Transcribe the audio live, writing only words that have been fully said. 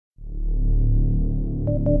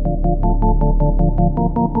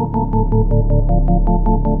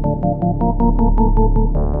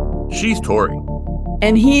She's Tori.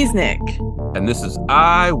 And he's Nick. And this is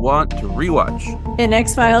I Want to Rewatch, an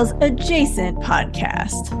X-Files adjacent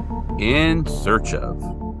podcast. In search of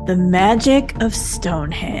the magic of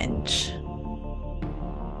Stonehenge.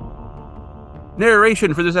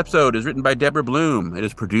 Narration for this episode is written by Deborah Bloom. It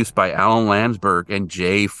is produced by Alan Landsberg and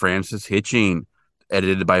J. Francis Hitching.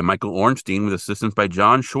 Edited by Michael Ornstein with assistance by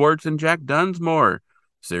John Schwartz and Jack Dunsmore.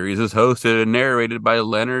 Series is hosted and narrated by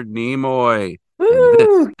Leonard Nimoy. And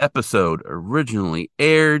this episode originally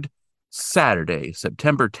aired Saturday,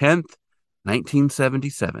 September 10th,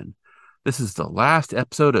 1977. This is the last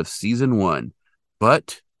episode of season 1.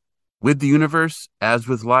 But with the universe, as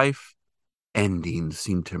with life, endings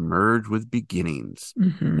seem to merge with beginnings.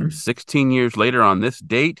 Mm-hmm. And 16 years later on this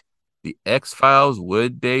date, the X-Files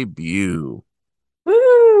would debut.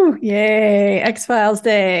 Woo! Yay! X-Files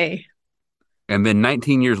Day. And then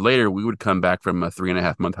 19 years later, we would come back from a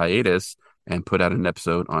 3.5-month hiatus and put out an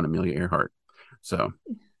episode on Amelia Earhart. So,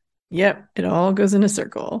 yep, it all goes in a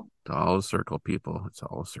circle. It's all a circle, people. It's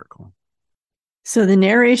all a circle. So the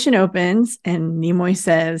narration opens and Nimoy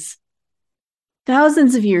says,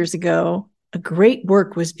 "Thousands of years ago, a great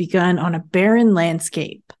work was begun on a barren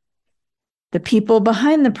landscape. The people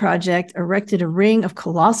behind the project erected a ring of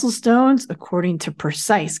colossal stones according to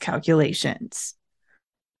precise calculations.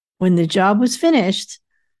 When the job was finished,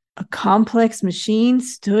 a complex machine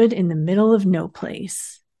stood in the middle of no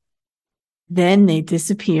place. Then they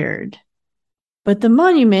disappeared. But the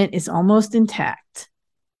monument is almost intact.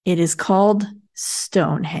 It is called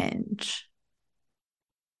Stonehenge.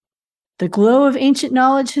 The glow of ancient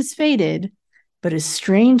knowledge has faded, but a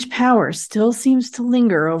strange power still seems to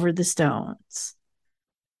linger over the stones.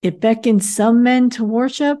 It beckons some men to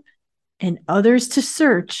worship and others to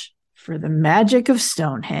search for the magic of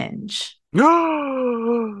Stonehenge."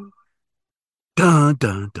 Dun,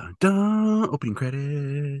 dun, dun, dun. Opening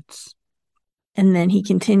credits. And then he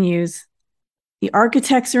continues, "The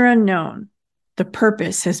architects are unknown. The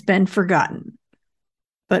purpose has been forgotten.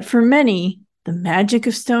 But for many, the magic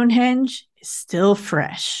of Stonehenge is still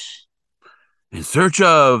fresh." In search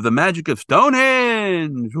of the magic of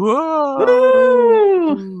Stonehenge.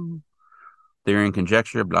 Whoa! Woo! Theory and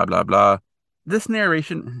conjecture, blah, blah, blah. This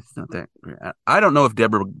narration, it's not that great. I don't know if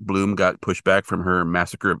Deborah Bloom got pushback from her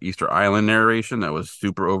Massacre of Easter Island narration that was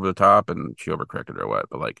super over the top and she overcorrected or what,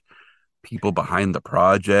 but like people behind the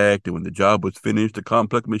project, and when the job was finished, the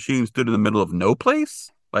complex machine stood in the middle of no place.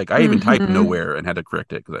 Like I even typed nowhere and had to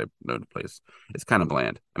correct it because I know the place. It's kind of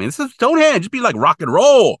bland. I mean, this is Stonehenge. It'd be like rock and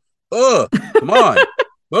roll. Ugh, come on.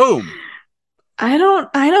 Boom. I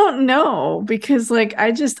don't know, because like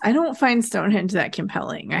I don't find Stonehenge that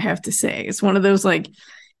compelling, I have to say. It's one of those like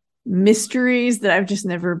mysteries that I've just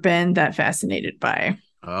never been that fascinated by.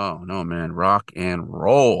 Oh no, man, rock and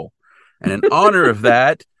roll. And in honor of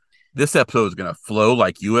that, this episode is going to flow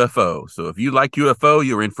like UFO. So if you like UFO,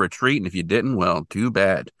 you're in for a treat, and if you didn't, well, too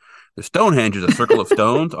bad. The Stonehenge is a circle of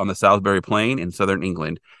stones on the Salisbury Plain in southern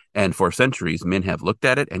England, and for centuries men have looked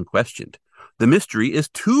at it and questioned. The mystery is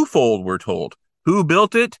twofold, we're told. Who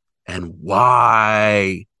built it and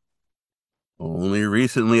why? Only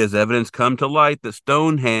recently has evidence come to light that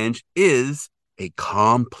Stonehenge is a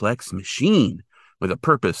complex machine with a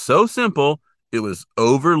purpose so simple it was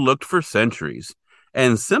overlooked for centuries.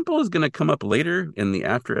 And simple is going to come up later in the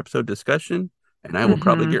after episode discussion, and I will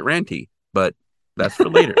probably get ranty, but that's for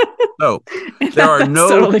later. So there are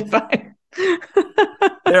totally fine.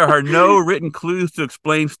 There are no written clues to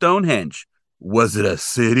explain Stonehenge. Was it a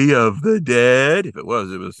city of the dead? If it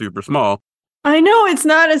was super small. I know it's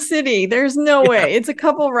not a city. There's no way. It's a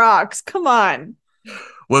couple rocks. Come on.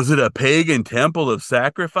 Was it a pagan temple of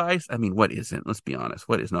sacrifice? I mean, what isn't? Let's be honest.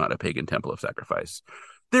 What is not a pagan temple of sacrifice?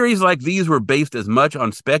 Theories like these were based as much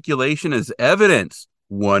on speculation as evidence.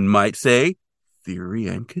 One might say theory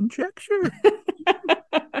and conjecture.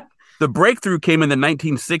 The breakthrough came in the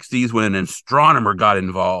 1960s when an astronomer got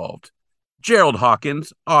involved. Gerald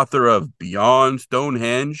Hawkins, author of Beyond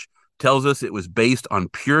Stonehenge, tells us it was based on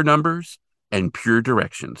pure numbers and pure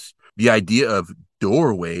directions. The idea of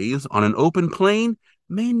doorways on an open plain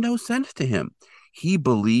made no sense to him. He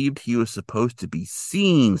believed he was supposed to be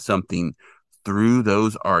seeing something through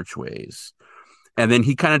those archways. And then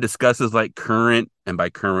he kind of discusses like current, and by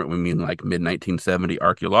current we mean like mid-1970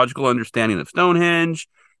 archaeological understanding of Stonehenge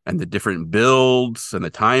and the different builds and the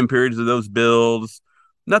time periods of those builds.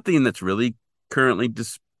 Nothing that's really currently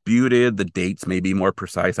disputed. The dates may be more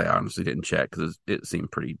precise. I honestly didn't check because it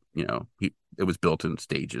seemed pretty, it was built in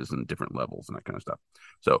stages and different levels and that kind of stuff.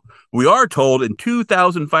 So we are told in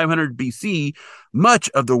 2500 BC, much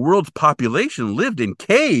of the world's population lived in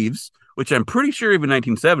caves, which I'm pretty sure even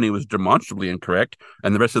 1970 was demonstrably incorrect.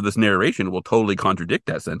 And the rest of this narration will totally contradict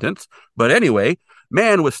that sentence. But anyway,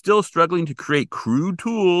 man was still struggling to create crude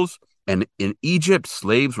tools. And in Egypt,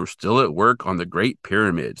 slaves were still at work on the Great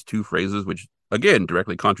Pyramids. Two phrases which, again,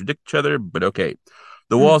 directly contradict each other, but okay.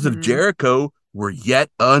 The walls of Jericho were yet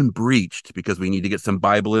unbreached because we need to get some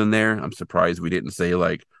Bible in there. I'm surprised we didn't say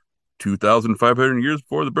like 2,500 years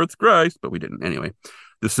before the birth of Christ, but we didn't anyway.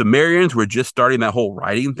 The Sumerians were just starting that whole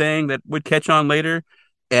writing thing that would catch on later.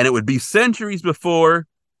 And it would be centuries before,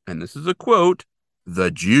 and this is a quote,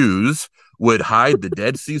 the Jews would hide the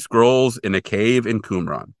Dead Sea Scrolls in a cave in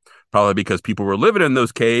Qumran. Probably because people were living in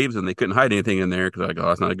those caves and they couldn't hide anything in there because, like, oh,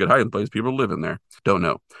 that's not a good hiding place. People live in there. Don't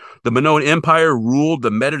know. The Minoan Empire ruled the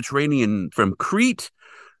Mediterranean from Crete.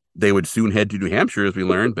 They would soon head to New Hampshire, as we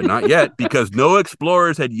learned, but not yet, because no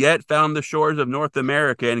explorers had yet found the shores of North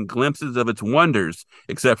America and glimpses of its wonders,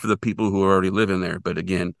 except for the people who already live in there. But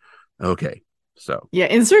again, okay. So yeah,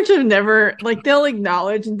 in search of never, like, they'll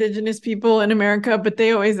acknowledge indigenous people in America, but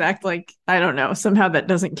they always act like, I don't know, somehow that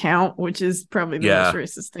doesn't count, which is probably the most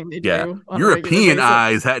racist thing they do. European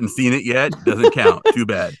eyes hadn't seen it yet. Doesn't count. Too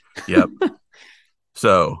bad. Yep.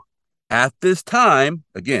 So at this time,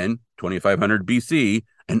 again, 2500 BC,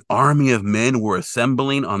 an army of men were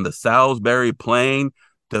assembling on the Salisbury Plain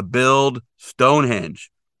to build Stonehenge.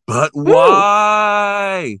 But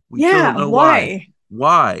why? We don't know why.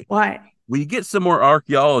 Why? We get some more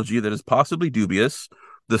archaeology that is possibly dubious.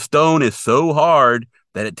 The stone is so hard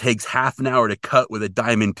that it takes half an hour to cut with a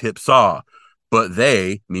diamond tip saw. But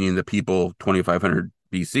they, meaning the people 2500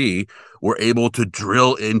 BC, were able to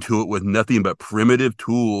drill into it with nothing but primitive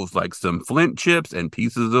tools like some flint chips and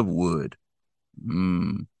pieces of wood.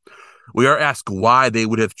 We are asked why they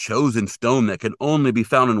would have chosen stone that can only be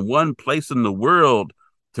found in one place in the world,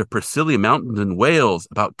 the Priscilla Mountains in Wales,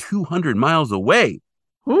 about 200 miles away.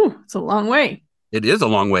 Ooh, it's a long way. It is a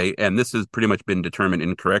long way, and this has pretty much been determined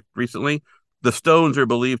incorrect recently. The stones are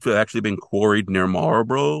believed to have actually been quarried near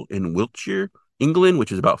Marlborough in Wiltshire, England,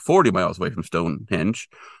 which is about 40 miles away from Stonehenge,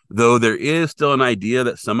 though there is still an idea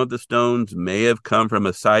that some of the stones may have come from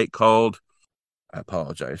a site called, I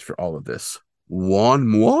apologize for all of this,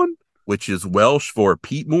 Wanmuan, which is Welsh for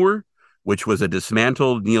Peatmoor, which was a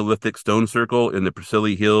dismantled Neolithic stone circle in the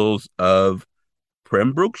Priscilla Hills of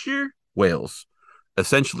Pembrokeshire, Wales.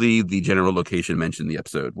 Essentially the general location mentioned in the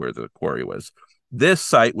episode where the quarry was. This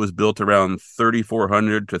site was built around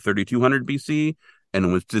 3400 to 3200 BC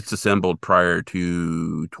and was disassembled prior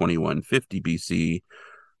to 2150 BC.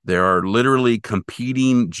 There are literally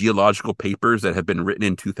competing geological papers that have been written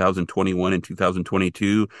in 2021 and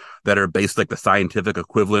 2022 that are based like the scientific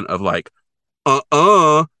equivalent of like, just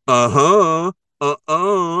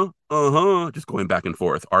going back and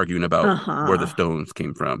forth, arguing about where the stones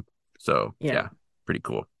came from. So, yeah. Pretty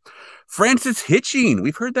cool. Francis Hitching.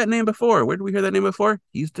 We've heard that name before. Where did we hear that name before?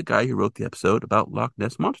 He's the guy who wrote the episode about Loch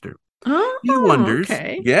Ness Monster. He wonders,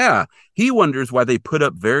 he wonders why they put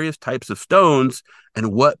up various types of stones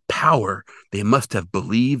and what power they must have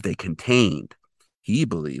believed they contained. He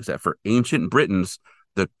believes that for ancient Britons,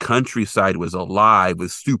 the countryside was alive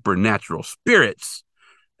with supernatural spirits.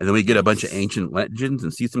 And then we get a bunch of ancient legends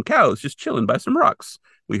and see some cows just chilling by some rocks.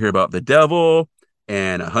 We hear about the devil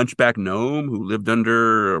and a hunchback gnome who lived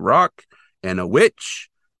under a rock and a witch.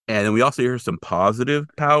 And then we also hear some positive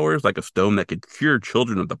powers, like a stone that could cure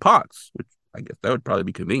children of the pox, which I guess that would probably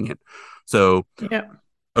be convenient. So,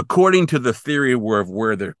 according to the theory of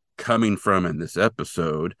where they're coming from in this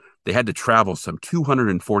episode, they had to travel some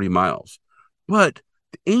 240 miles. But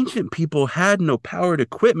the ancient people had no powered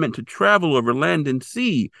equipment to travel over land and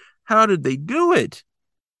sea. How did they do it?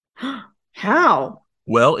 How?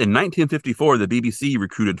 Well, in 1954, the BBC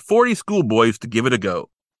recruited 40 schoolboys to give it a go.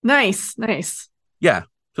 Nice. Yeah.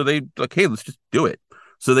 So they like, hey, let's just do it.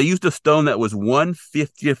 So they used a stone that was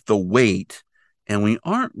 1/50th the weight, and we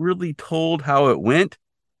aren't really told how it went.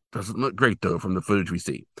 Doesn't look great, though, from the footage we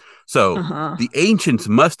see. So the ancients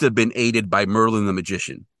must have been aided by Merlin the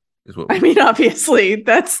magician. Is what mean, obviously,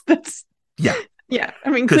 that's yeah. Yeah, I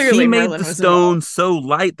mean, clearly he made Merlin the was stone involved. so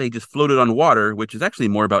light they just floated on water, which is actually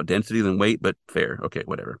more about density than weight, but fair. Okay,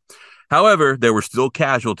 whatever. However, there were still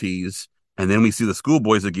casualties, and then we see the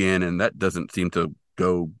schoolboys again, and that doesn't seem to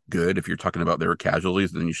go good. If you're talking about there were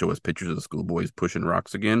casualties, then you show us pictures of the schoolboys pushing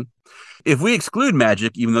rocks again. If we exclude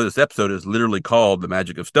magic, even though this episode is literally called The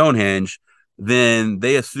Magic of Stonehenge, then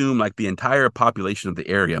they assume like the entire population of the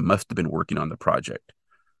area must have been working on the project.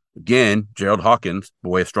 Again, Gerald Hawkins,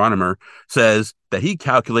 boy astronomer, says that he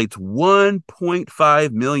calculates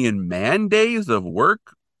 1.5 million man days of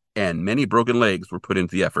work and many broken legs were put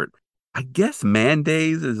into the effort. I guess man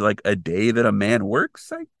days is like a day that a man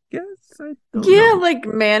works, I guess. I don't Yeah, know. like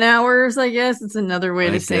man hours, I guess. It's another way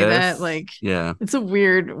I to say that. guess. Like Yeah. it's a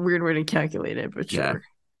weird way to calculate it, but Yeah. sure.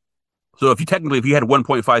 So if you had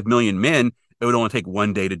 1.5 million men, it would only take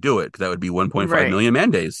one day to do it because that would be 1.5 Right. million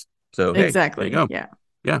man days. So, hey, there you Exactly. go. Yeah.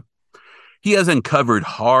 Yeah. He has uncovered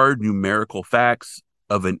hard numerical facts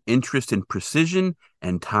of an interest in precision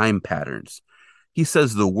and time patterns. He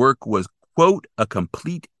says the work was, quote, a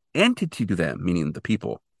complete entity to them, meaning the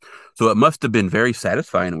people. So it must have been very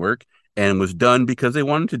satisfying work and was done because they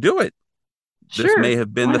wanted to do it. This may Sure.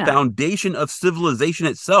 have been Why the not? foundation of civilization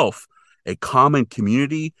itself, a common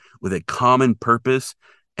community with a common purpose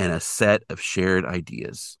and a set of shared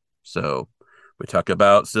ideas. So we talk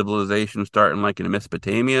about civilization starting like in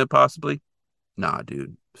Mesopotamia, possibly. Nah,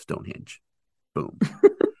 dude, Stonehenge. Boom.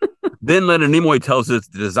 Then Leonard Nimoy tells us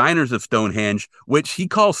the designers of Stonehenge, which he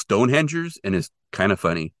calls Stonehengers and is kind of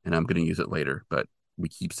funny, and I'm going to use it later, but we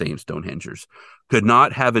keep saying Stonehengers, could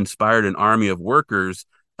not have inspired an army of workers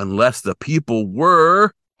unless the people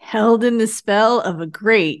were. Held in the spell of a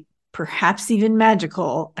great, perhaps even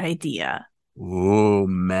magical idea. Oh,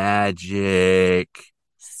 magic.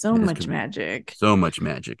 So And it's much magic. so much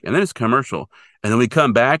magic. And then it's commercial. And then we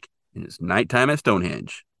come back and it's nighttime at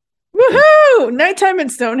Stonehenge. And Woohoo! Nighttime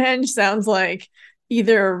at Stonehenge sounds like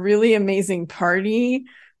either a really amazing party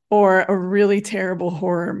or a really terrible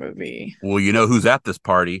horror movie. well, you know who's at this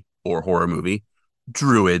party or horror movie?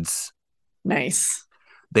 Druids. Nice.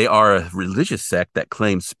 They are a religious sect that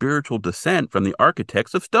claims spiritual descent from the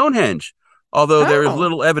architects of Stonehenge, although there is Oh.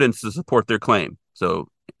 little evidence to support their claim. So,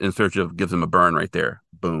 in search of gives them a burn right there.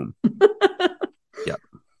 Boom. Yep.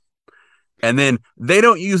 And then they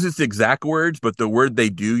don't use its exact words, but the word they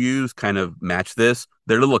do use kind of match this.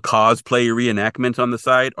 Their little cosplay reenactments on the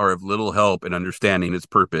side are of little help in understanding its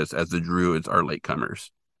purpose, as the Druids are latecomers.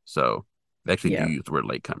 So they actually do Yeah. use the word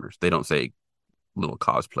latecomers. They don't say little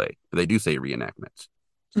cosplay, but they do say reenactments.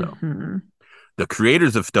 So Mm-hmm. the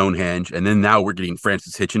creators of Stonehenge, and then now we're getting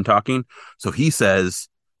Francis Hitchin talking. So he says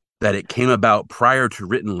that it came about prior to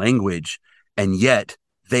written language, and yet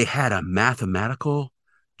they had a mathematical,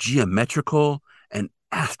 geometrical, and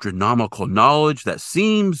astronomical knowledge that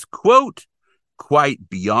seems, quote, quite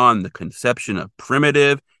beyond the conception of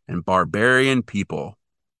primitive and barbarian people.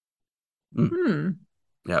 Mm, Hmm.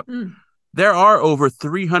 yep. Hmm. There are over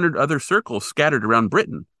 300 other circles scattered around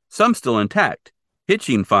Britain, some still intact.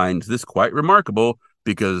 Hitching finds this quite remarkable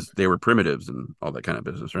because they were primitives and all that kind of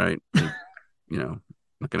business, right? Like,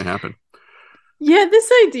 not going to happen. Yeah,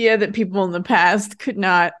 this idea that people in the past could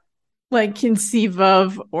not like conceive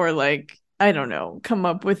of or like, I don't know, come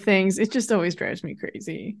up with things, it just always drives me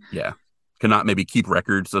crazy. Yeah. Cannot maybe keep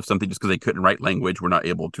records of something just because they couldn't write language. We're not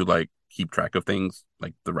able to like keep track of things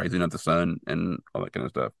like the rising of the sun and all that kind of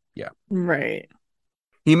stuff. Yeah. Right.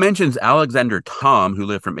 He mentions Alexander Thom, who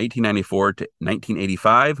lived from 1894 to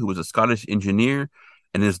 1985, who was a Scottish engineer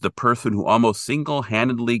and is the person who almost single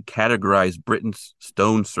handedly categorized Britain's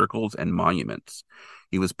stone circles and monuments.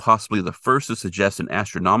 He was possibly the first to suggest an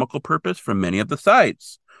astronomical purpose for many of the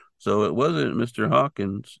sites. So it wasn't Mr.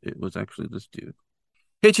 Hawkins, it was actually this dude.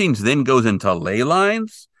 Hitchings then goes into ley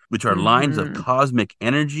lines, which are lines of Mm-hmm. cosmic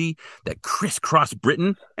energy that crisscross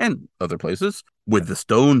Britain and other places, with the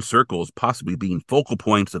stone circles possibly being focal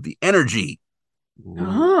points of the energy. Ooh,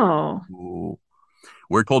 Oh. ooh.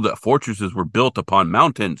 We're told that fortresses were built upon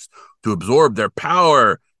mountains to absorb their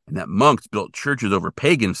power, and that monks built churches over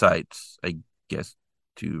pagan sites, I guess,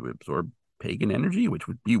 to absorb pagan energy, which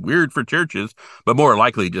would be weird for churches, but more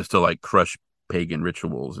likely just to like crush pagan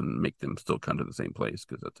rituals and make them still come to the same place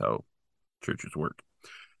because that's how churches work.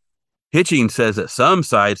 Hitching says that some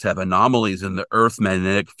sites have anomalies in the Earth's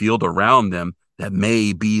magnetic field around them that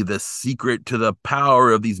may be the secret to the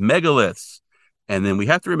power of these megaliths. And then we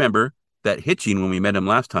have to remember that Hitching, when we met him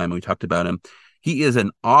last time, we talked about him, he is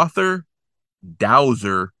an author,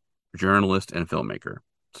 dowser, journalist, and filmmaker.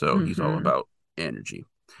 So he's all Mm-hmm. about energy.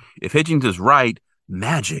 If Hitchings is right,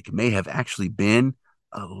 magic may have actually been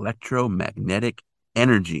electromagnetic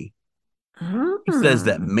energy. He says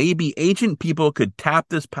that Mm. maybe ancient people could tap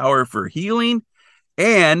this power for healing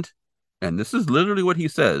and, and this is literally what he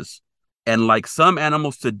says, and like some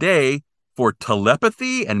animals today, for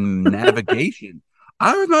telepathy and navigation.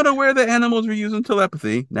 I was not aware that animals were using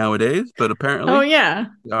telepathy nowadays, but Oh apparently yeah.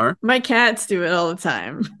 they are. My cats do it all the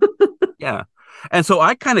time. Yeah. And so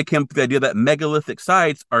I kind of came up with the idea that megalithic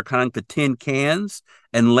sites are kind of like the tin cans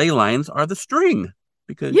and ley lines are the string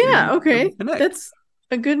because, Yeah, they okay. connect. That's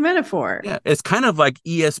a good metaphor. Yeah, it's kind of like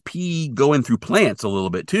ESP going through plants a little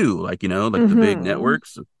bit too, like, like the big Mm-hmm.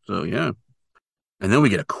 networks. So, yeah. And then we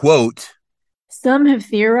get a quote. Some have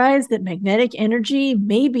theorized that magnetic energy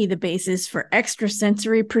may be the basis for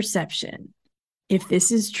extrasensory perception. If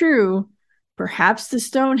this is true, perhaps the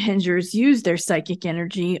Stonehengers used their psychic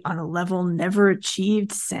energy on a level never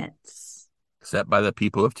achieved since. Set by the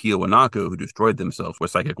people of Tiwanaku who destroyed themselves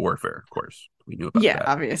with psychic warfare. Of course, we knew about Yeah, that.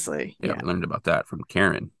 obviously. Yeah, Yeah. we learned about that from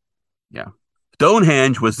Karen. Yeah.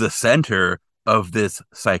 Stonehenge was the center of this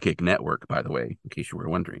psychic network, by the way, in case you were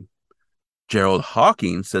wondering. Gerald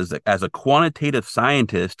Hawking says that as a quantitative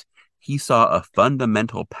scientist, he saw a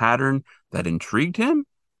fundamental pattern that intrigued him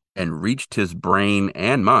and reached his brain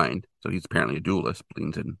and mind. So he's apparently a dualist,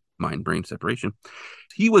 believes in mind brain separation.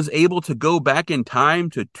 He was able to go back in time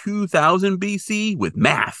to 2000 BC with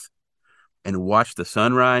math and watch the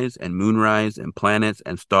sunrise and moonrise and planets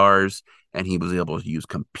and stars. And he was able to use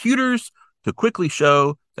computers to quickly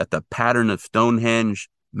show that the pattern of Stonehenge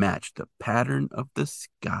matched the pattern of the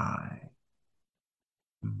sky.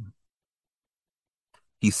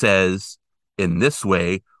 He says, in this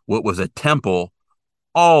way, what was a temple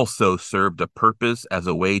also served a purpose as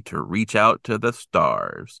a way to reach out to the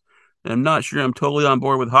stars. And I'm not sure I'm totally on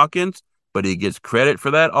board with Hawkins, but he gets credit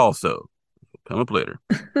for that also. Come up later.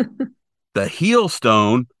 The heel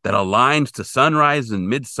stone that aligns to sunrise in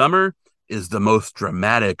midsummer is the most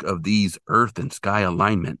dramatic of these earth and sky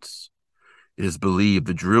alignments. It is believed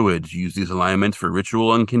the Druids used these alignments for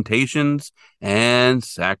ritual incantations and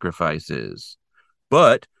sacrifices.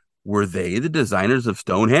 But were they the designers of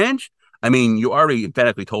Stonehenge? I mean, you already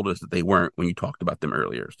emphatically told us that they weren't when you talked about them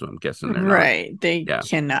earlier, so I'm guessing they're not. Right. They Yeah,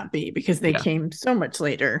 cannot be because they yeah, came so much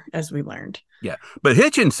later, as we learned. yeah. But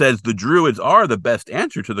Hitchens says the Druids are the best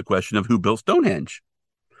answer to the question of who built Stonehenge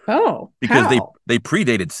Oh, because they how? they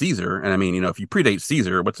predated Caesar, and I mean, if you predate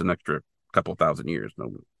Caesar, what's an extra couple thousand years? No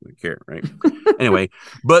one care, right? Anyway,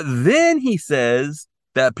 but then he says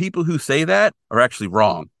that people who say that are actually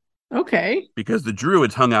wrong Okay. because the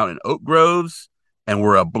Druids hung out in oak groves and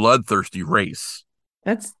were a bloodthirsty race.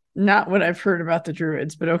 That's not what I've heard about the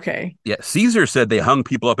Druids, but okay. Yeah, Caesar said they hung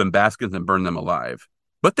people up in baskets and burned them alive,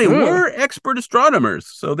 but they Ooh. were expert astronomers,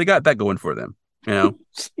 so they got that going for them. You know,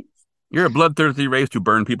 you're a bloodthirsty race to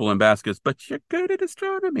burn people in baskets, but you're good at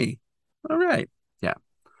astronomy. All right. Yeah.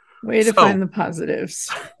 Way to So, find the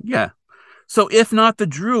positives. yeah. So, if not the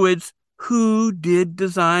Druids, who did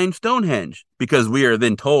design Stonehenge? Because we are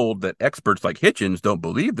then told that experts like Hitchens don't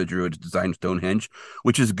believe the Druids designed Stonehenge,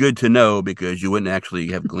 which is good to know because you wouldn't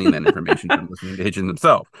actually have gleaned that information from listening to Hitchens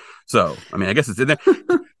himself. So, I mean, I guess it's in there.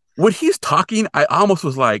 When he's talking, I almost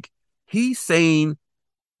was like, he's saying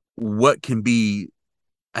what can be.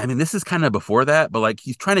 I mean, this is kind of before that, but like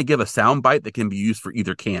he's trying to give a sound bite that can be used for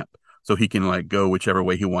either camp. So he can like go whichever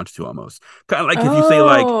way he wants to almost. Kind of like if you say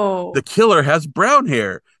like the Oh, killer has brown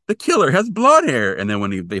hair, the killer has blonde hair, and then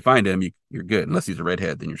when they find him, you're good. Unless he's a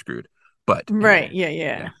redhead, then you're screwed. But right. anyway, Yeah,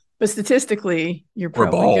 yeah, yeah. But statistically, you're or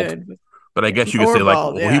probably bald. good. But I Yeah. guess you could Or say like,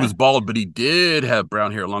 bald. well, he Yeah. was bald, but he did have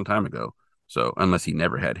brown hair a long time ago. So unless he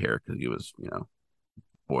never had hair because he was,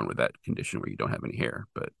 born with that condition where you don't have any hair.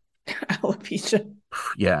 But Alopecia.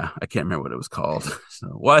 yeah, I can't remember what it was called. So,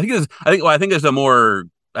 well, I think there's a more.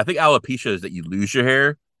 I think alopecia is that you lose your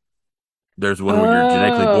hair. There's one where you're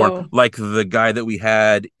genetically born, Oh. like the guy that we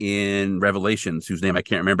had in Revelations, whose name I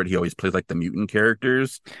can't remember. But he always plays like the mutant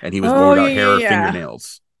characters, and he was born Oh, yeah, without hair yeah, or yeah.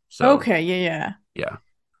 fingernails. So, Okay, yeah, yeah. yeah,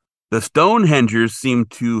 the Stonehengers seem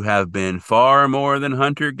to have been far more than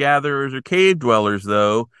hunter gatherers or cave dwellers,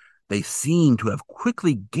 though. They seem to have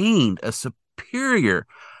quickly gained a superior,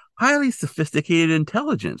 highly sophisticated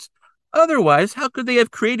intelligence. Otherwise, how could they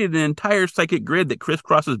have created an entire psychic grid that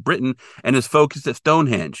crisscrosses Britain and is focused at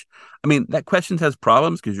Stonehenge? I mean, that question has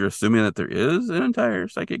problems because you're assuming that there is an entire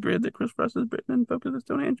psychic grid that crisscrosses Britain and focuses at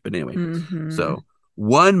Stonehenge. But anyway, Mm-hmm. so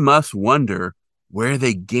one must wonder where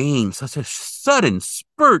they gained such a sudden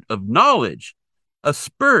spurt of knowledge, a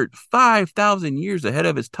spurt 5,000 years ahead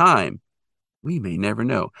of its time. We may never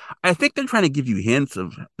know. I think they're trying to give you hints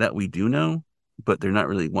of that we do know, but they're not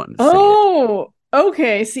really wanting to say it. Oh,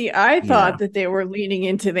 okay. See, I Yeah. thought that they were leaning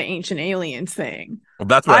into the ancient aliens thing. Well,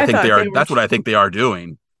 that's what I I think they thought are. they were. That's what I think they are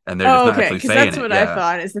doing, and they're just Oh, not okay, actually because saying that's it. what I Yeah.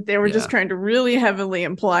 thought is that they were just Yeah. trying to really heavily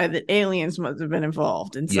imply that aliens must have been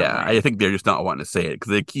involved in some Yeah. I way. think they're just not wanting to say it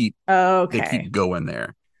because they keep Okay. going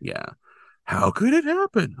there. Yeah. How could it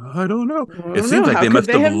happen? I don't know. I It don't seems know. like How they could must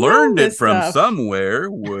they have have known learned it this from stuff? somewhere.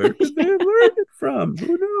 Where could they have learned it from?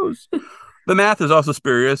 Who knows? The math is also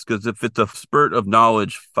spurious because if it's a spurt of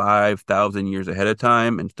knowledge 5,000 years ahead of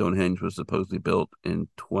time and Stonehenge was supposedly built in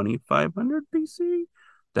 2500 BC,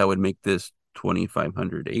 that would make this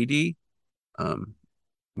 2500 AD.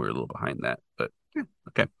 We're a little behind that, but yeah,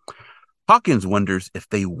 okay. Hawkins wonders if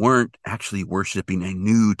they weren't actually worshiping a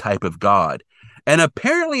new type of god. And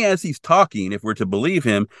apparently, as he's talking, if we're to believe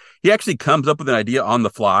him, he actually comes up with an idea on the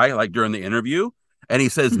fly, like during the interview. And he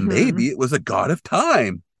says Mm-hmm. maybe it was a god of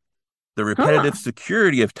time. The repetitive Huh.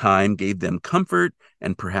 security of time gave them comfort,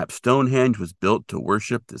 and perhaps Stonehenge was built to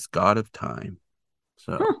worship this god of time.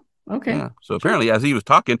 So, Huh. Okay. yeah. So Sure. apparently, as he was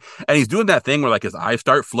talking, and he's doing that thing where like his eyes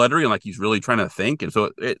start fluttering, like he's really trying to think, and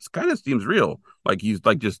so it's kind of seems real. Like he's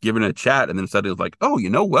like just giving a chat, and then suddenly it's like, oh, you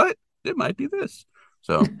know what? It might be this.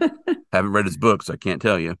 So haven't read his book, so I can't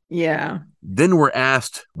tell you. Yeah. Then we're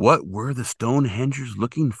asked, what were the Stonehengers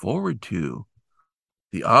looking forward to?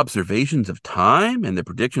 The observations of time and the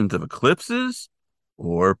predictions of eclipses,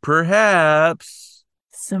 or perhaps,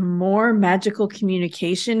 Some more magical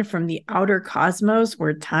communication from the outer cosmos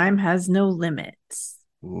where time has no limits.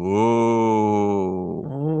 oh,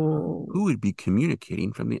 Oh. who would be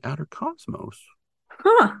communicating from the outer cosmos?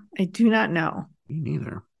 Huh. I do not know. Me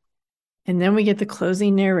neither. And then we get the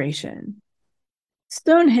closing narration.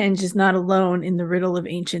 Stonehenge is not alone in the riddle of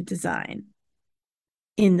ancient design.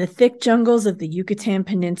 In the thick jungles of the Yucatan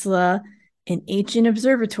Peninsula, an ancient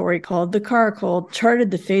observatory called the Caracal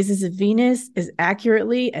charted the phases of Venus as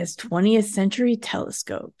accurately as 20th century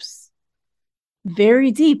telescopes.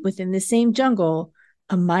 Very deep within the same jungle,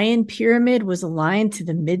 a Mayan pyramid was aligned to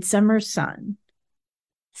the midsummer sun.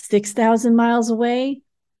 6,000 miles away,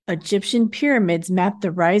 Egyptian pyramids mapped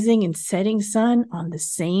the rising and setting sun on the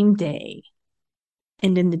same day.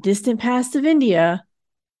 And in the distant past of India,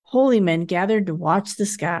 holy men gathered to watch the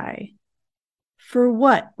sky. For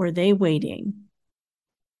what were they waiting?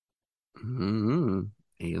 Mm-hmm.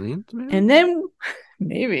 Aliens, maybe? And then,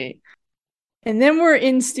 maybe. And then we're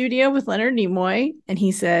in studio with Leonard Nimoy, and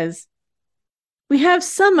he says, we have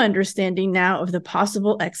some understanding now of the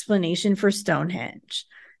possible explanation for Stonehenge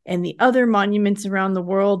and the other monuments around the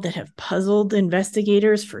world that have puzzled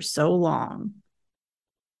investigators for so long.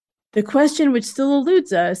 The question which still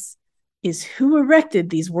eludes us is who erected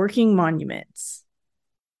these working monuments?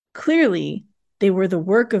 Clearly, they were the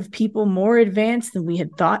work of people more advanced than we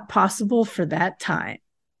had thought possible for that time.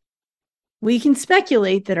 We can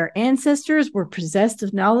speculate that our ancestors were possessed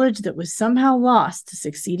of knowledge that was somehow lost to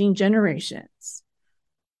succeeding generations.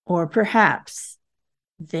 Or perhaps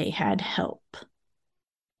they had help.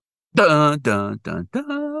 Dun, dun, dun, dun,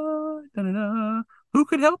 dun, dun, dun. Who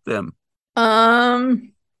could help them?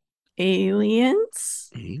 Um, aliens?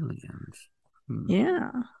 Aliens. Hmm.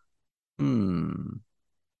 Yeah, Hmm.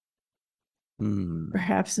 Hmm.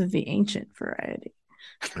 perhaps of the ancient variety.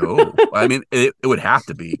 Oh, I mean, it would have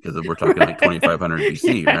to be because we're talking like 2500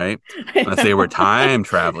 BC, Yeah, right? I Unless they were know. time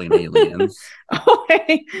traveling aliens. Oh,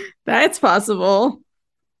 hey, that's possible.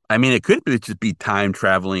 I mean, it could be just be time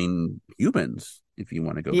traveling humans if you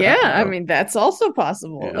want to go Yeah, that I route. mean, that's also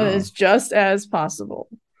possible. Yeah, It's just as possible.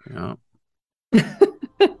 yeah.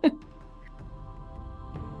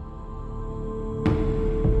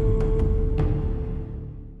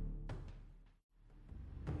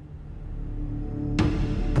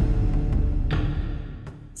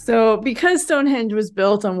 So, because Stonehenge was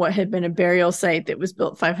built on what had been a burial site that was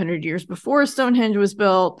built 500 years before Stonehenge was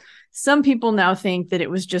built, some people now think that it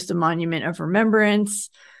was just a monument of remembrance.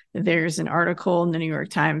 There's an article in the New York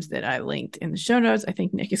Times that I linked in the show notes. I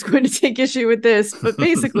think Nick is going to take issue with this, but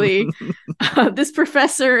basically, this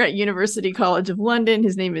professor at University College of London,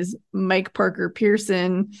 his name is Mike Parker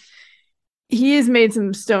Pearson. He has made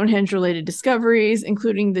some Stonehenge related discoveries,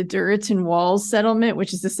 including the Durriton Walls settlement,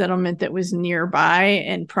 which is a settlement that was nearby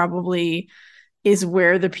and probably is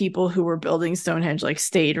where the people who were building Stonehenge like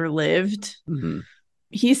stayed or lived. Mm-hmm.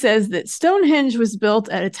 He says that Stonehenge was built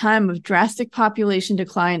at a time of drastic population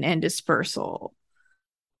decline and dispersal.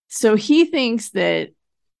 So he thinks that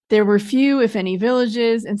there were few, if any,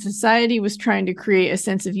 villages, and society was trying to create a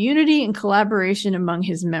sense of unity and collaboration among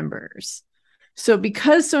his members. So,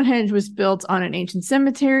 because Stonehenge was built on an ancient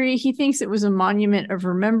cemetery, he thinks it was a monument of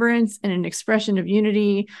remembrance and an expression of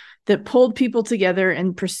unity that pulled people together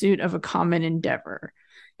in pursuit of a common endeavor.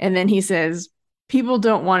 And then he says, people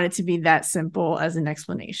don't want it to be that simple as an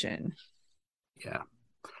explanation. Yeah.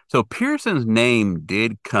 So Pearson's name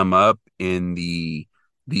did come up in the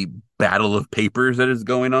battle of papers that is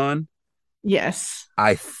going on. Yes.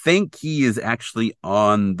 I think he is actually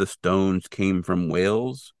on the Stones Came from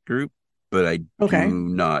Wales group, but I Okay. do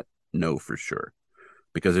not know for sure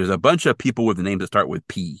because there's a bunch of people with the names that start with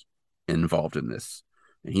P involved in this,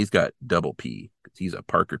 and he's got double P because he's a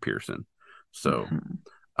Parker Pearson. So Mm-hmm.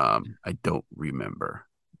 I don't remember,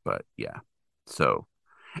 but yeah. So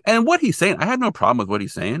and what he's saying, I have no problem with what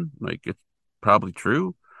he's saying. Like probably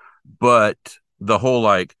true, but the whole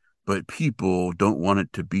like, but people don't want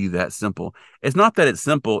it to be that simple. It's not that it's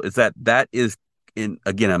simple, it's that is in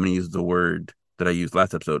again, I'm gonna use the word that I used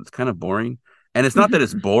last episode. It's kind of boring. And it's not that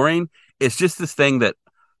it's Mhm. boring, it's just this thing that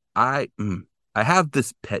I mm, I have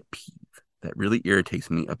this pet peeve that really irritates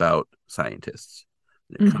me about scientists.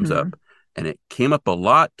 It comes Mhm. up, and it came up a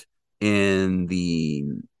lot in the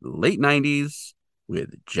late '90s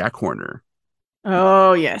with Jack Horner.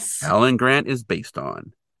 Oh, yes. Alan Grant is based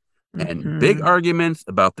on, and big Mhm. arguments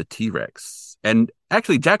about the T Rex. And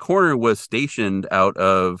actually, Jack Horner was stationed out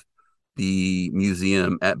of the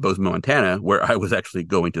museum at Bozeman, Montana, where I was actually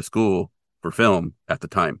going to school for film at the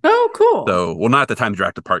time. Oh, cool. So, well, not at the time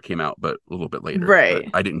Jurassic Park came out, but a little bit later. But Right.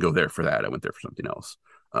 I didn't go there for that. I went there for something else.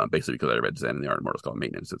 Basically, because I read Zen and the Art of Mortals called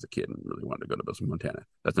Maintenance as a kid and really wanted to go to Bozeman, Montana.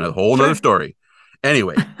 That's another whole another Sure. story.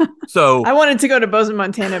 Anyway, so I wanted to go to Bozeman,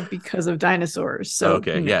 Montana because of dinosaurs. So,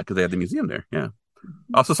 okay, yeah, because they had the museum there. Yeah,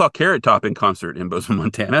 I also saw Carrot Top in concert in Bozeman,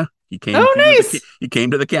 Montana. Oh, nice. He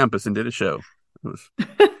came to the campus and did a show. It was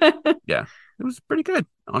yeah, it was pretty good,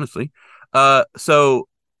 honestly. So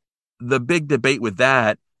the big debate with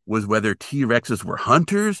that was whether T Rexes were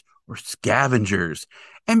hunters or scavengers.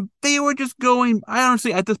 And they were just going, I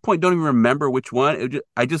honestly, at this point, don't even remember which one.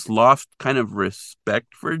 I just lost kind of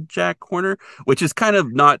respect for Jack Horner, which is kind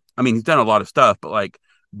of not, I mean, he's done a lot of stuff, but like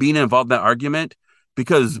being involved in that argument,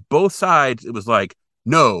 because both sides, it was like,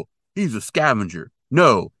 no, he's a scavenger.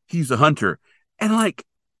 No, he's a hunter. And like,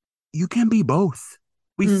 you can be both.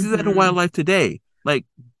 We see that in Mhm. wildlife today. Like,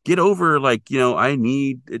 get over like, I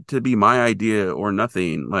need it to be my idea or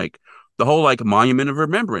nothing. Like the whole like monument of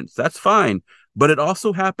remembrance, that's fine. But it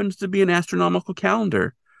also happens to be an astronomical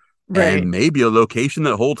calendar and Right. maybe a location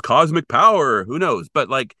that holds cosmic power. Who knows? But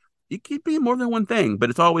like it could be more than one thing, but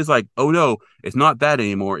it's always like, oh no, it's not that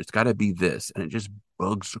anymore. It's got to be this. And it just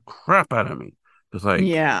bugs the crap out of me. It's like,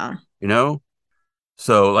 Yeah. you know,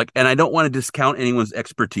 so like, and I don't want to discount anyone's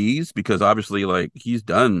expertise because obviously, like,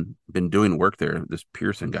 been doing work there, this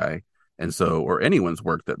Pearson guy, and so or anyone's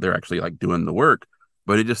work that they're actually like doing the work.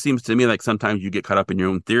 But it just seems to me like sometimes you get caught up in your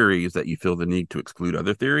own theories that you feel the need to exclude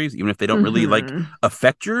other theories, even if they don't really like Mhm.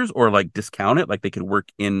 affect yours or like discount it, like they could work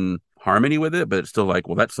in harmony with it. But it's still like,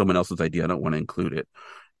 well, that's someone else's idea. I don't want to include it.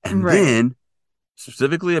 And Right. then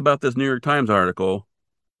specifically about this New York Times article,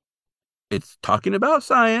 it's talking about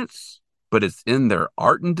science, but it's in their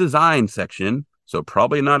art and design section. So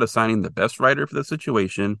probably not assigning the best writer for the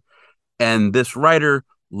situation. And this writer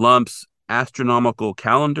lumps astronomical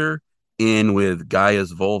calendar in with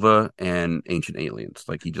Gaia's vulva and ancient aliens.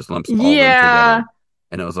 Like he just lumps all of them Yeah. together.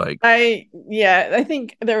 And it was like, I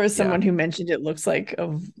think there was yeah. someone who mentioned it looks like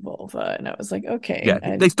a vulva, and I was like, Yeah,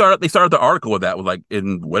 okay. they started the article with that with like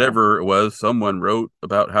in Yeah. whatever it was, someone wrote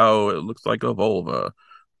about how it looks like a vulva.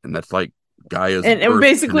 And that's like Gaia's And birth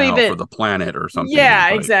basically canal for that, the planet or something. And yeah,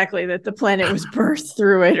 it's like, exactly, that the planet was birthed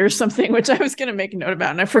through it or something, which I was going to make a note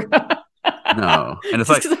about and I forgot. no. And it's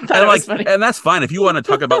Just like, because I thought it was funny. and that's fine if you want to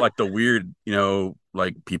talk about like the weird,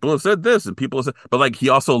 like people have said this and people have said, but like he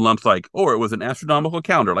also lumps like, or it was an astronomical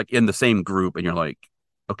calendar, like in the same group. And you're like,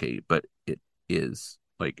 okay, but it is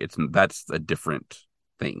like, that's a different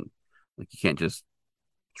thing. Like you can't just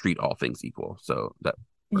treat all things equal. So that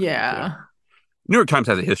part of me too. Yeah. New York Times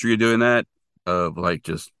has a history of doing that, of like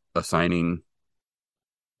just assigning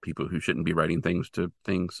people who shouldn't be writing things to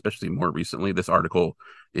things, especially more recently. This article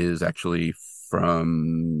is actually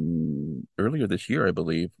from earlier this year, I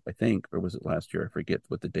believe, I think, or was it last year? I forget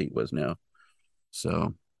what the date was now.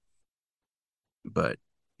 So, but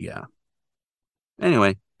yeah.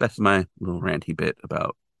 Anyway, that's my little ranty bit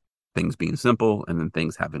about things being simple and then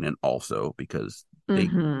things having an also because they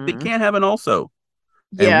Hmm. can't have an also.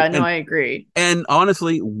 And Yeah, no, I agree. and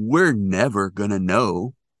honestly, we're never gonna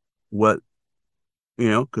know what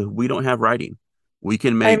because we don't have writing. We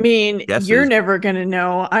can I make mean, you're guesses. never going to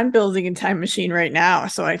know. I'm building a time machine right now,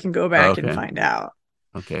 so I can go back and Okay. find out.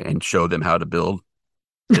 Okay, and show them how to build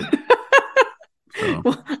it. So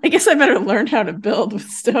Well, I guess I better learn how to build with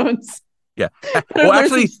stones. yeah. Better Well, learn some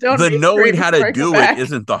actually, stone the masonry knowing how to before I go do it back.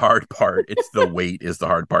 isn't the hard part. It's the weight is the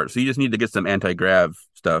hard part. So you just need to get some anti-grav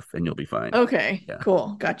stuff, and you'll be fine. Okay, Yeah, cool.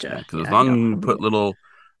 yeah. Gotcha. Because as Yeah, long no, as you I'll put be little,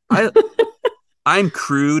 I I'm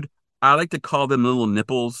crude. I like to call them little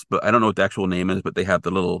nipples, but I don't know what the actual name is. But they have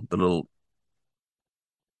the little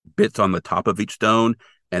bits on the top of each stone,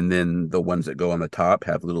 and then the ones that go on the top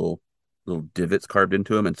have little divots carved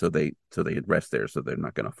into them, and so they rest there, so they're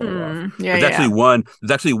not going to fall off. Yeah, yeah.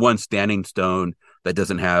 There's actually one standing stone that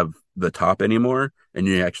doesn't have the top anymore, and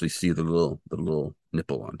you actually see the little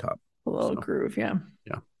nipple on top. A little So groove, yeah.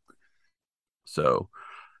 yeah. So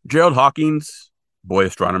Gerald Hawkins. boy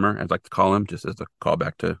astronomer, I'd like to call him, just as a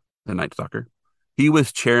callback to the Night Stalker. He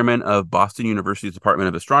was chairman of Boston University's Department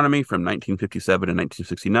of Astronomy from 1957 to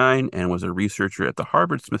 1969 and was a researcher at the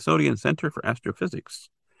Harvard Smithsonian Center for Astrophysics.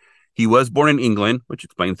 He was born in England, which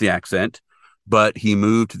explains the accent, but he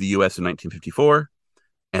moved to the US in 1954.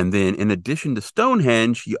 And then, in addition to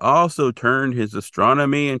Stonehenge, he also turned his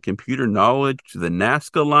astronomy and computer knowledge to the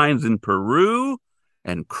Nazca lines in Peru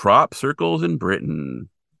and crop circles in Britain.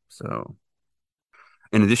 So,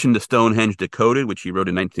 in addition to Stonehenge Decoded, which he wrote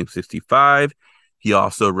in 1965, he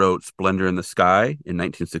also wrote Splendor in the Sky in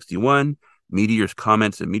 1961, Meteors,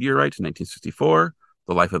 Comets, and Meteorites in 1964,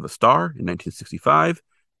 The Life of a Star in 1965,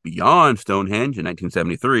 Beyond Stonehenge in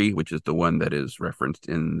 1973, which is the one that is referenced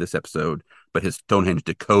in this episode, but his Stonehenge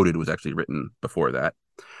Decoded was actually written before that.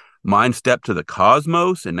 Mind Step to the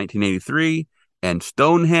Cosmos in 1983, and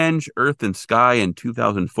Stonehenge, Earth and Sky in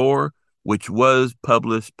 2004, which was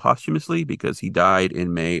published posthumously because he died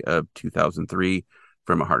in May of 2003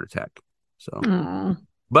 from a heart attack. So, Aw.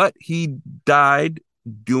 but he died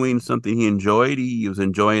doing something he enjoyed. He was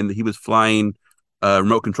enjoying he was flying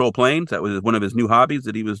remote control planes. That was one of his new hobbies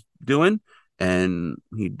that he was doing, and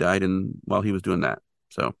he died while he was doing that.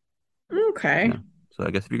 So, Okay. yeah. So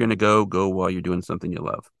I guess if you're gonna go while you're doing something you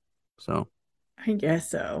love. So, I guess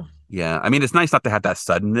so. yeah. I mean, it's nice not to have that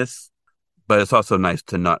suddenness, but it's also nice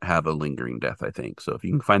to not have a lingering death, I think. So if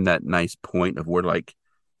you can find that nice point of where like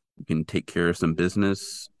you can take care of some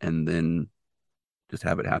business and then just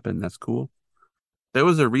have it happen, that's cool. There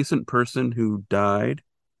was a recent person who died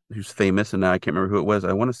who's famous, and now I can't remember who it was.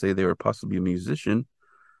 I want to say they were possibly a musician,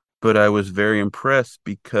 but I was very impressed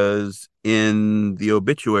because in the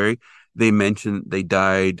obituary they mentioned they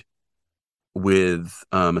died with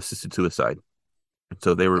assisted suicide.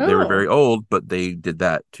 So they were very Oh. old, but they did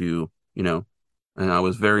that to, and I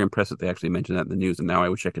was very impressed that they actually mentioned that in the news. And now I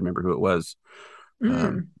wish I could remember who it was, um,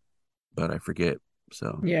 Mm. but I forget.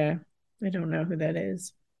 So Yeah. I don't know who that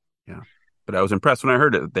is. yeah, but I was impressed when I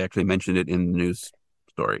heard it that they actually mentioned it in the news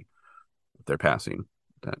story of their passing.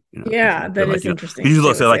 That Yeah, they're that like is interesting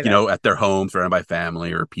usually that they they'll would say say like that. at their home surrounded by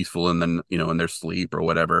family or peaceful and then in their sleep or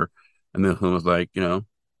whatever. And then one was like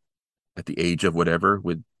at the age of whatever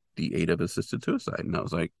with the aid of assisted suicide, and I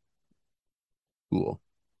was like, cool.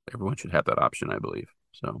 Everyone should have that option, I believe.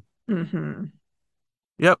 So, Hmm.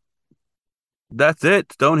 yep, that's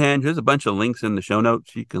it. Stonehenge. There's a bunch of links in the show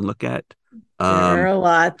notes you can look at. There are Um, a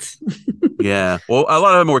lot. yeah, well, a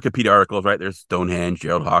lot of them are Wikipedia articles, right? There's Stonehenge,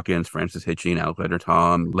 Gerald Hawkins, Francis Hitching, Alexander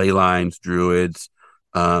Tom, ley lines, druids.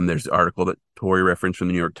 There's the article that Tori referenced from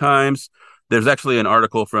the New York Times. There's actually an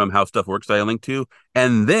article from How Stuff Works that I linked to,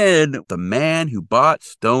 and then the man who bought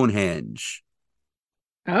Stonehenge.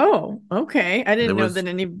 Oh, okay. I There didn't know was that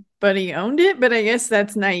anybody owned it, but I guess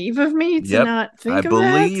that's naive of me to Yep. not I think of that.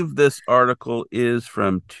 believe this article is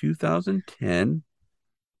from 2010.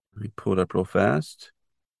 Let me pull it up real fast.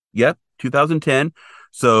 Yep, 2010.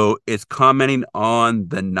 So it's commenting on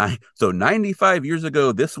so 95 years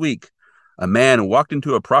ago this week, a man walked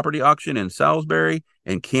into a property auction in Salisbury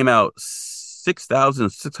and came out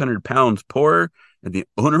 6,600 pounds poorer, and the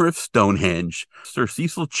owner of Stonehenge, Sir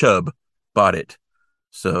Cecil Chubb, bought it.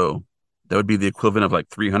 So that would be the equivalent of like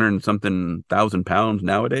 300 and something thousand pounds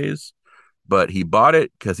nowadays. But he bought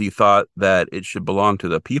it because he thought that it should belong to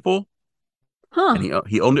the people, and Huh.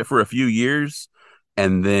 he owned it for a few years,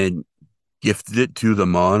 and then gifted it to the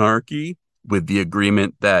monarchy with the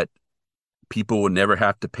agreement that people would never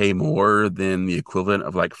have to pay more than the equivalent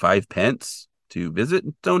of like 5 pence to visit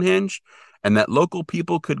Stonehenge, and that local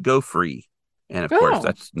people could go free. And of course, Oh.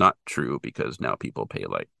 that's not true because now people pay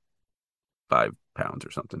like £5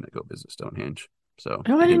 or something to go visit Stonehenge. So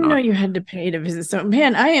Oh, he I did didn't know not. you had to pay to visit. So,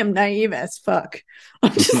 man, I am naive as fuck.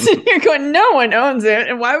 I'm just sitting here going, no one owns it.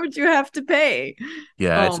 And why would you have to pay?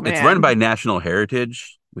 Yeah, Oh, it's run by man. National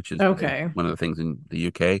Heritage, which is Okay. one of the things in the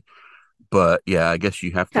UK. But yeah, I guess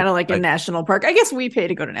you have to Kind of like a like national park. I guess we pay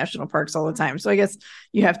to go to national parks all the time. So I guess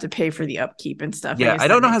you have to pay for the upkeep and stuff. I yeah, guess I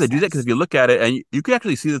that don't know how makes they do that because sense. if you look at it, and you can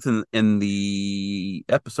actually see this in the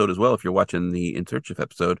episode as well if you're watching the In Search of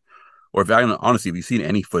episode, or if I don't honestly, if you've seen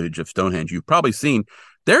any footage of Stonehenge, you've probably seen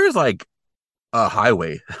there is like a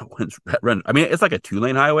highway that run. I mean, it's like a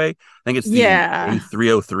 2-lane highway. I think it's the Yeah.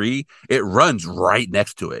 A303. It runs right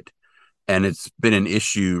next to it, and it's been an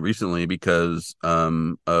issue recently because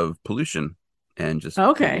of pollution and just taking the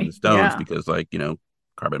Okay. stones Yeah. because like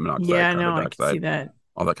carbon monoxide, Yeah, carbon no, I can see dioxide, that.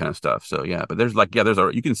 all that kind of stuff. So yeah, but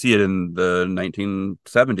you can see it in the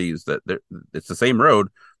 1970s that it's the same road.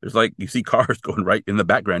 There's like you see cars going right in the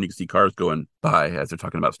background. You can see cars going by as they're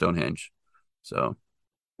talking about Stonehenge. So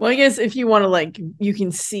Well, I guess if you want to you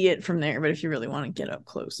can see it from there, but if you really want to get up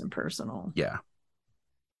close and personal. yeah,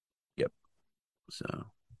 So,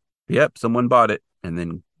 yep, someone bought it and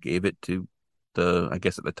then gave it to I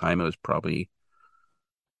guess at the time it was probably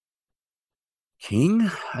King.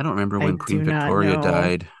 I don't remember I when Queen do not Victoria know.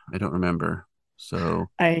 died. I don't remember. So,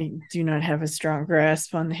 I do not have a strong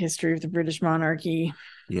grasp on the history of the British monarchy.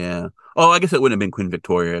 yeah. Oh, I guess it wouldn't have been Queen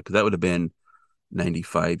Victoria because that would have been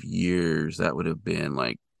 95 years. That would have been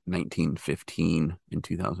like 1915 in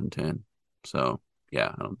 2010. So,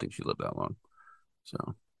 yeah, I don't think she lived that long.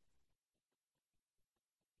 So,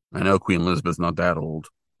 I know Queen Elizabeth's not that old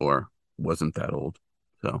or wasn't that old.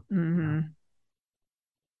 So, Mm-hmm.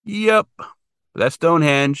 yep. That's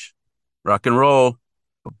Stonehenge. Rock and roll.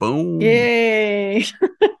 Boom. Yay.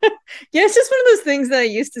 Yeah, it's just one of those things that I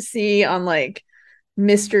used to see on like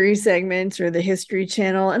mystery segments or the History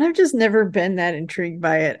Channel, and I've just never been that intrigued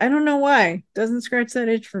by it. I don't know why. Doesn't scratch that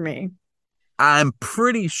itch for me. I'm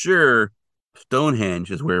pretty sure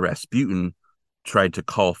Stonehenge is where Rasputin tried to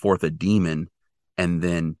call forth a demon and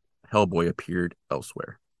then Hellboy appeared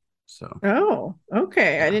elsewhere. So, Oh,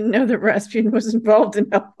 okay. I yeah. didn't know that Rasputin was involved in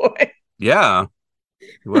Hellboy. Yeah,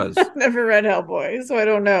 he was. I've never read Hellboy, so I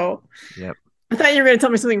don't know. Yep. I thought you were going to tell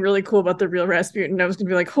me something really cool about the real Rasputin. I was going to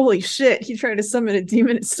be like, holy shit, he tried to summon a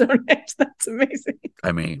demon at Stonehenge. That's amazing.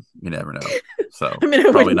 I mean, you never know. So, I mean,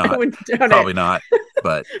 probably I not. wouldn't doubt it. Probably not.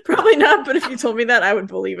 But Probably not, but if you told me that, I would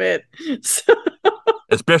believe it. So,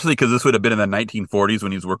 especially because this would have been in the 1940s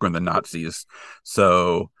when he was working with the Nazis.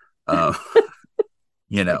 So, uh,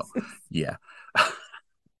 you know, yeah, all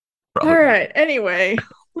probably not. right. Anyway,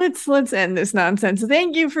 let's end this nonsense.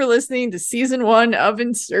 Thank you for listening to season 1 of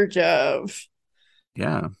In Search of.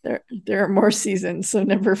 Yeah, There are more seasons, so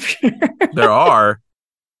never fear. there are.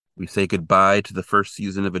 We say goodbye to the first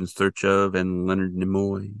season of In Search of and Leonard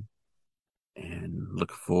Nimoy and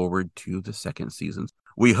look forward to the second season.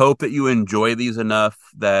 We hope that you enjoy these enough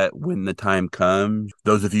that when the time comes,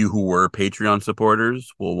 those of you who were Patreon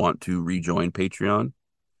supporters will want to rejoin Patreon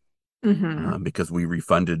Mm-hmm. because we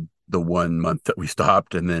refunded the 1 month that we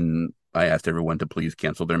stopped. And then I asked everyone to please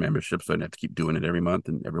cancel their membership so I didn't have to keep doing it every month.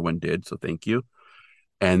 And everyone did. So thank you.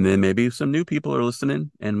 And then maybe some new people are listening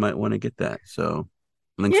and might want to get that. So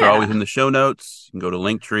links are always Yeah. in the show notes. You can go to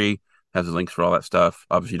Linktree, has the links for all that stuff.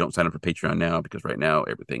 Obviously, don't sign up for Patreon now because right now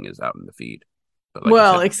everything is out in the feed. But like I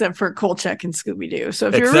Well, said, except for Kolchak and Scooby Doo. So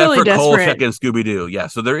if you're except really for desperate, Kolchak and Scooby Doo. Yeah.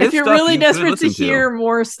 So there if is you're stuff really you could desperate to listen to. hear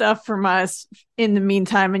more stuff from us in the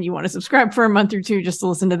meantime and you want to subscribe for a month or two just to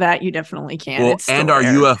listen to that, you definitely can. Well, It's and still our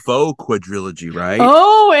there. UFO quadrilogy, right?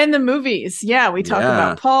 Oh, and the movies. Yeah, we talk Yeah.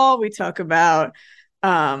 about Paul, we talk about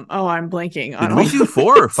oh, I'm blanking Did on all we do the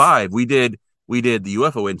four or movies. five? We did the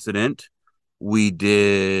UFO incident. We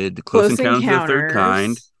did Close Close Encounters of the Third Kind.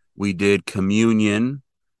 Encounters. We did Communion.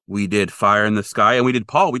 We did Fire in the Sky, and we did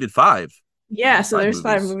Paul. We did five. We Yeah, did so five there's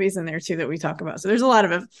 5 movies. movies in there too that we talk about. So there's a lot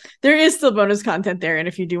of it. There is still bonus content there, and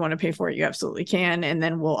if you do want to pay for it, you absolutely can. And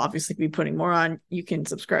then we'll obviously be putting more on. You can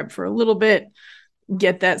subscribe for a little bit,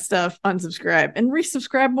 get that stuff, unsubscribe, and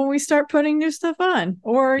resubscribe when we start putting new stuff on.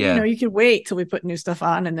 Or Yeah. you could wait till we put new stuff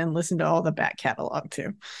on and then listen to all the back catalog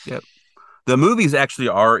too. Yep. The movies actually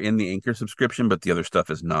are in the Anchor subscription, but the other stuff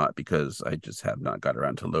is not because I just have not got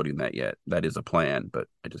around to loading that yet. That is a plan, but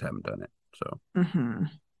I just haven't done it. So Mm-hmm.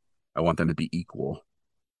 I want them to be equal.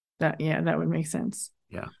 That would make sense.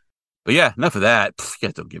 Yeah. But yeah, enough of that. Pfft, you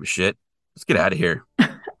guys don't give a shit. Let's get out of here. All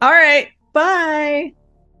right, bye.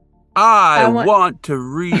 I I want. want to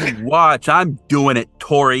rewatch. I'm doing it,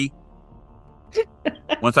 Tori.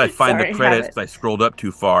 Once I find the Sorry, have credits, it. because I scrolled up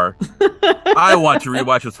too far. I want to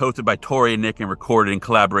rewatch was hosted by Tori and Nick and recorded in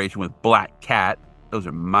collaboration with Black Cat. Those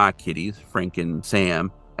are my kitties, Frank and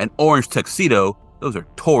Sam. And Orange Tuxedo. Those are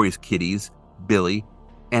Tori's kitties, Billy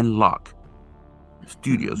and Locke.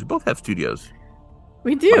 Studios. We both have studios.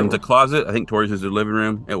 We Mine's a do. closet. I think Tori's is their living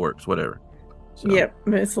room. It works, whatever. So Yep,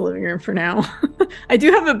 it's the living room for now. I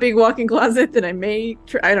do have a big walk-in closet that I may.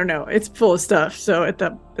 I don't know. It's full of stuff, so at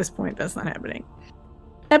this point, that's not happening.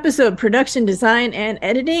 Episode production, design, and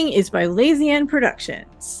editing is by Lazy Ann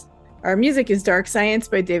Productions. Our music is Dark Science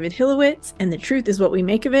by David Hillowitz, and The Truth is What We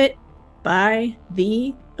Make of It by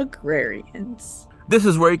The Agrarians. this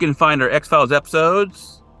is where you can find our X-Files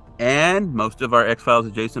episodes and most of our X-Files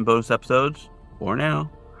adjacent bonus episodes for now,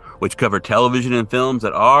 which cover television and films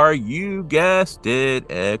that are, you guessed it,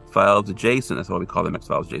 X-Files adjacent. That's why we call them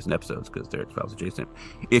X-Files adjacent episodes, because they're X-Files adjacent.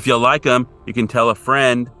 If you like them, you can tell a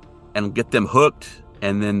friend and get them hooked,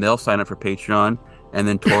 and then they'll sign up for Patreon, and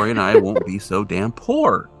then Tori and I won't be so damn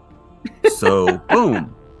poor. So,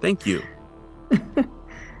 boom. Thank you.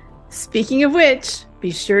 Speaking of which, be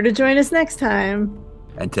sure to join us next time.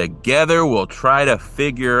 And together we'll try to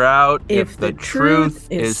figure out if the truth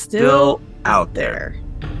is still out there.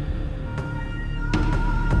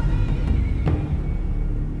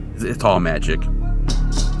 It's all magic. The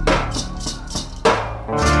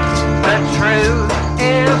truth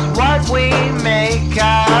is what we make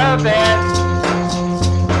of it.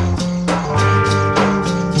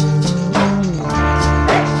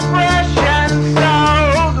 Expression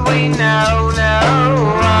sold, we know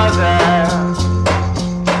no other.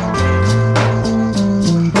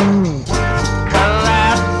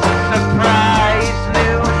 Collapse, surprise,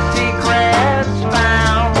 new secrets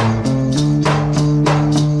found.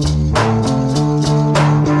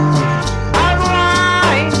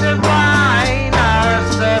 Unwind, divine, a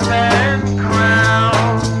serpent crown.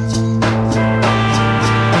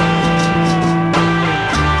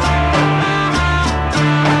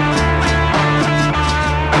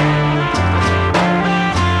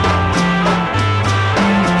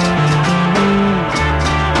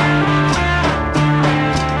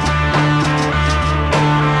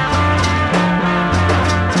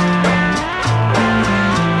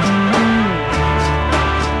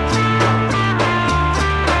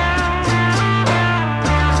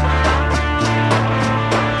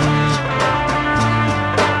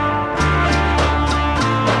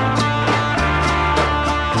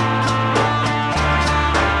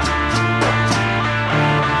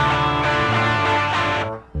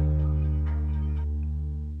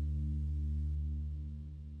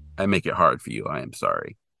 I make it hard for you. I am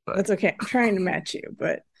sorry, but That's okay. I'm trying to match you,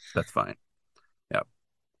 but that's fine. Yeah.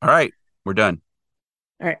 All right. We're done.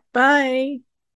 all right. Bye.